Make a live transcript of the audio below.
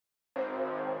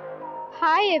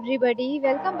Hi everybody,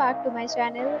 welcome back to my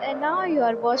channel and now you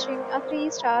are watching a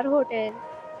 3-star hotel.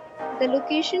 The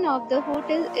location of the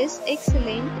hotel is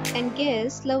excellent and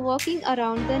guests love walking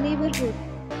around the neighborhood.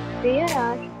 There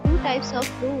are two types of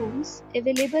rooms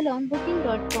available on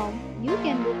booking.com. You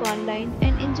can book online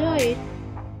and enjoy it.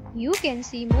 You can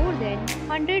see more than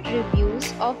 100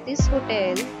 reviews of this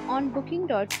hotel on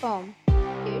booking.com.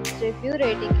 Its review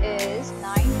rating is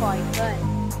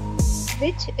 9.1,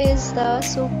 which is the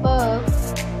superb.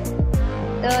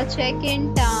 The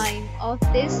check-in time of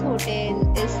this hotel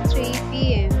is 3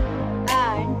 p.m.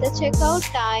 and the checkout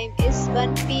time is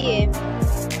 1 p.m.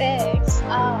 Pets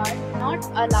are not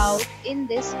allowed in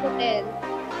this hotel.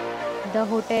 The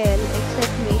hotel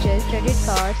accepts major credit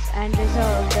cards and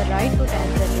reserves the right to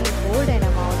temporarily hold an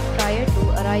amount prior to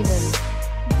arrival.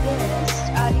 Guests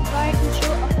are required to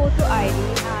show a photo ID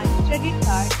and credit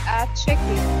card at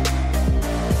check-in.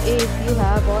 If you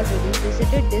have already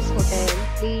visited this hotel,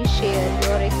 please share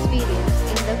your experience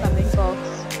in the comment box.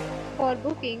 For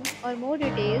booking or more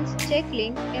details, check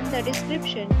link in the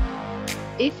description.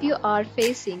 If you are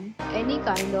facing any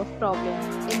kind of problem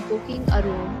in booking a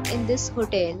room in this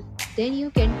hotel, then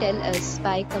you can tell us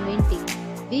by commenting.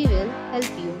 We will help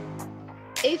you.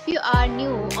 If you are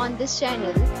new on this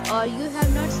channel or you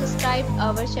have not subscribed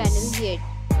our channel yet,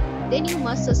 then you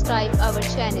must subscribe our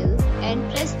channel and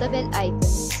press the bell icon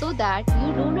so that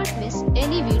you do not miss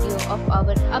any video of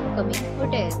our upcoming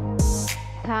hotel.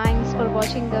 Thanks for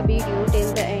watching the video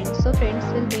till the end. So friends,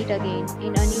 will meet again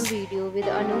in a new video with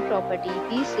a new property.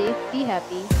 Be safe, be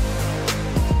happy.